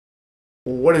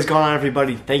What is going on,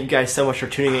 everybody? Thank you guys so much for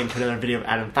tuning in to another video of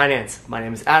Adam Finance. My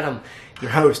name is Adam,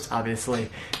 your host, obviously.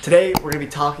 Today, we're going to be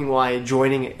talking why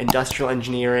joining industrial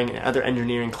engineering and other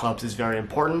engineering clubs is very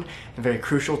important and very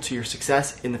crucial to your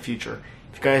success in the future.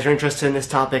 If you guys are interested in this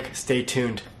topic, stay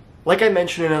tuned. Like I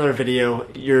mentioned in another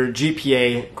video, your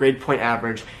GPA, grade point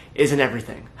average, isn't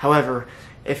everything. However,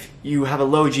 if you have a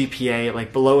low GPA,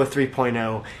 like below a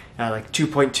 3.0, like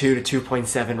 2.2 to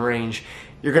 2.7 range,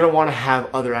 you're going to want to have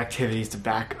other activities to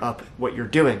back up what you're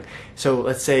doing. So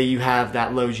let's say you have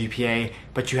that low GPA,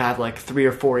 but you have like 3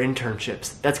 or 4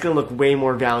 internships. That's going to look way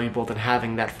more valuable than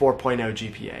having that 4.0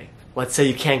 GPA. Let's say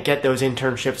you can't get those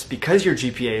internships because your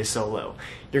GPA is so low.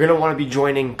 You're going to want to be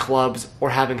joining clubs or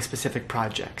having specific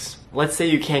projects. Let's say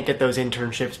you can't get those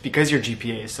internships because your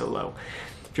GPA is so low.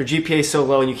 If your GPA is so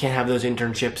low and you can't have those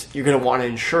internships, you're going to want to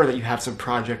ensure that you have some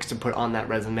projects to put on that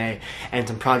resume and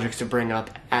some projects to bring up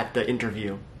at the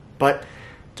interview. But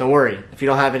don't worry, if you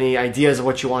don't have any ideas of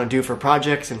what you want to do for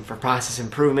projects and for process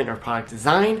improvement or product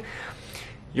design,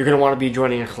 you're going to want to be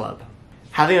joining a club.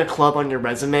 Having a club on your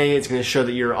resume is going to show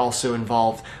that you're also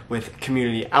involved with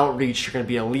community outreach. You're going to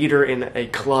be a leader in a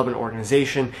club and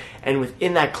organization, and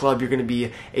within that club you're going to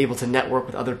be able to network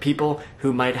with other people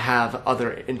who might have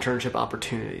other internship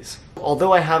opportunities.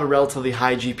 Although I have a relatively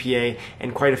high GPA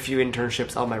and quite a few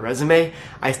internships on my resume,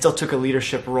 I still took a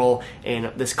leadership role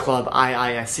in this club,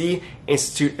 IISE,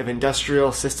 Institute of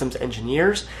Industrial Systems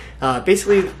Engineers.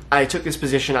 Basically, I took this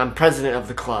position. I'm president of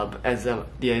the club. As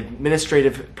the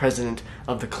administrative president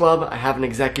of the club, I have an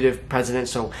executive president,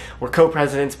 so we're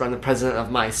co-presidents, but I'm the president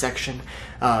of my section.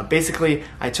 Basically,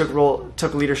 I took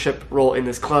a leadership role in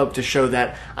this club to show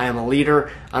that I am a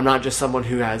leader. I'm not just someone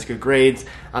who has good grades.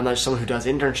 I'm not just someone who does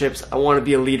internships. I want to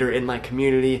be a leader in my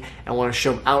community. I want to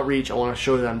show outreach. I want to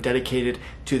show that I'm dedicated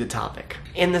to the topic.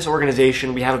 In this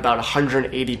organization, we have about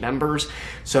 180 members,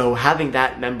 so having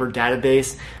that member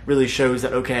database really shows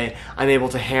that, okay, I'm able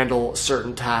to handle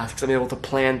certain tasks. I'm able to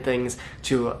plan things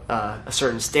to a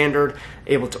certain standard,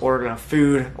 able to order enough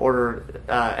food,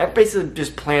 basically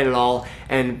just plan it all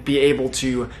and be able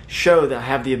to show that I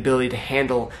have the ability to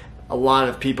handle a lot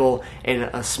of people in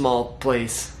a small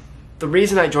place. The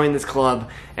reason I joined this club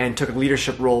and took a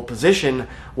leadership role position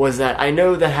was that I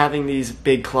know that having these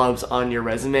big clubs on your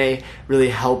resume really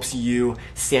helps you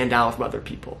stand out from other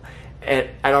people.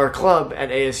 At our club at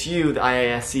ASU, the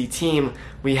IISC team,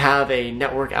 we have a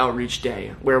network outreach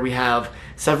day where we have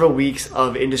several weeks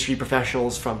of industry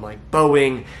professionals from like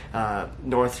Boeing,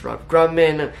 Northrop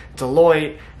Grumman,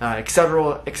 Deloitte,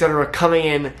 etc., coming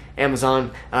in, Amazon.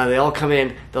 They all come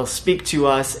in, they'll speak to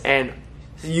us, and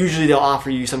usually they'll offer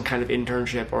you some kind of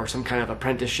internship or some kind of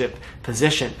apprenticeship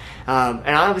position.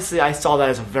 And obviously I saw that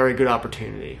as a very good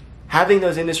opportunity. Having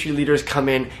those industry leaders come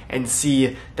in and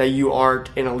see that you are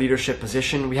in a leadership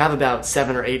position, we have about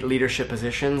 7 or 8 leadership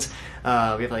positions. We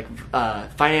have like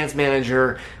finance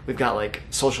manager, we've got like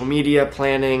social media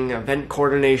planning, event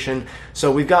coordination.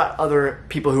 So we've got other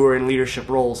people who are in leadership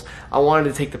roles. I wanted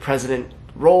to take the president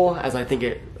role as I think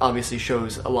it obviously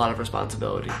shows a lot of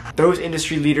responsibility. Those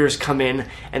industry leaders come in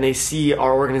and they see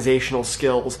our organizational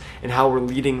skills and how we're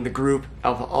leading the group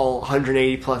of all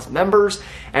 180 plus members,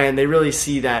 and they really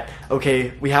see that,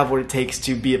 okay, we have what it takes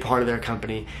to be a part of their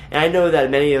company. And I know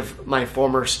that many of my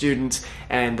former students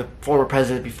and the former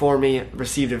president before me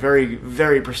received a very,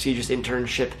 very prestigious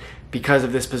internship because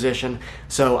of this position.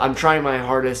 So I'm trying my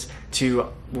hardest to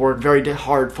work very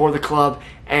hard for the club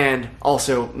and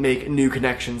also make new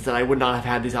connections that I would not have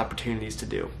had these opportunities to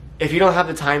do. If you don't have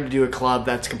the time to do a club,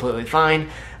 that's completely fine.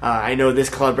 I know this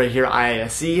club right here,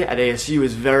 IISC, at ASU,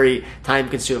 is very time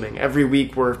consuming. Every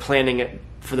week we're planning it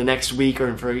for the next week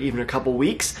or for even a couple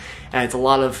weeks, and it's a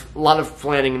lot of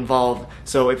planning involved.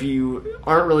 So if you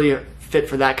aren't really fit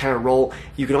for that kind of role,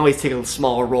 you can always take a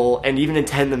smaller role and even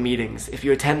attend the meetings. If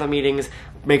you attend the meetings,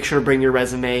 make sure to bring your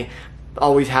resume.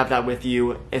 Always have that with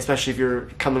you, especially if you're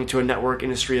coming to a network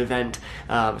industry event.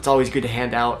 It's always good to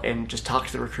hand out and just talk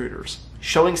to the recruiters.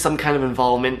 Showing some kind of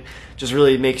involvement just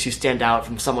really makes you stand out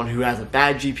from someone who has a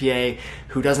bad GPA,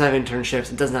 who doesn't have internships,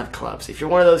 and doesn't have clubs. If you're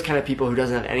one of those kind of people who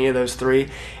doesn't have any of those three,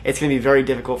 it's going to be very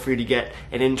difficult for you to get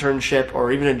an internship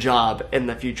or even a job in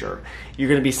the future. You're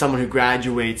going to be someone who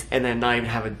graduates and then not even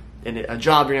have a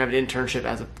job. You're going to have an internship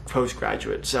as a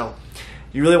postgraduate. So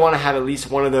you really want to have at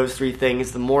least one of those 3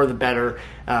 things. The more the better,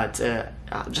 to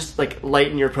just like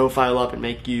lighten your profile up and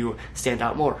make you stand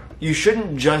out more. You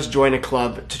shouldn't just join a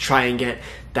club to try and get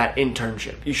that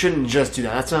internship. You shouldn't just do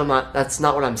that. That's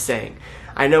not what I'm saying.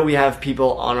 I know we have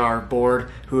people on our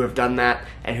board who have done that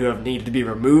and who have needed to be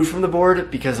removed from the board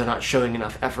because they're not showing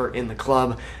enough effort in the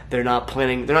club. They're not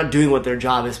doing what their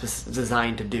job is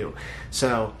designed to do.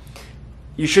 So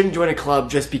you shouldn't join a club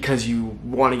just because you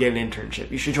want to get an internship.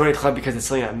 You should join a club because it's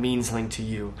something that means something to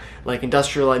you. Like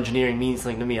industrial engineering means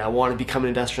something to me. I want to become an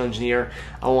industrial engineer.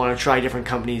 I want to try different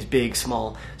companies, big,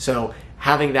 small. So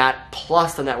having that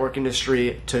plus the network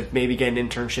industry to maybe get an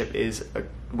internship is a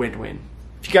win-win.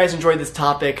 If you guys enjoyed this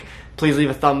topic, please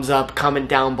leave a thumbs up, comment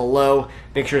down below.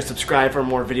 Make sure to subscribe for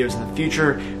more videos in the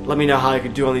future. Let me know how I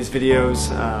could do on these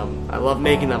videos. I love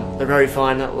making them. They're very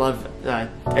fun. I love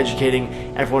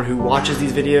educating everyone who watches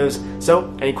these videos.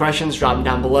 So, any questions, drop them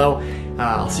down below.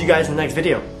 I'll see you guys in the next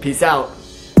video. Peace out.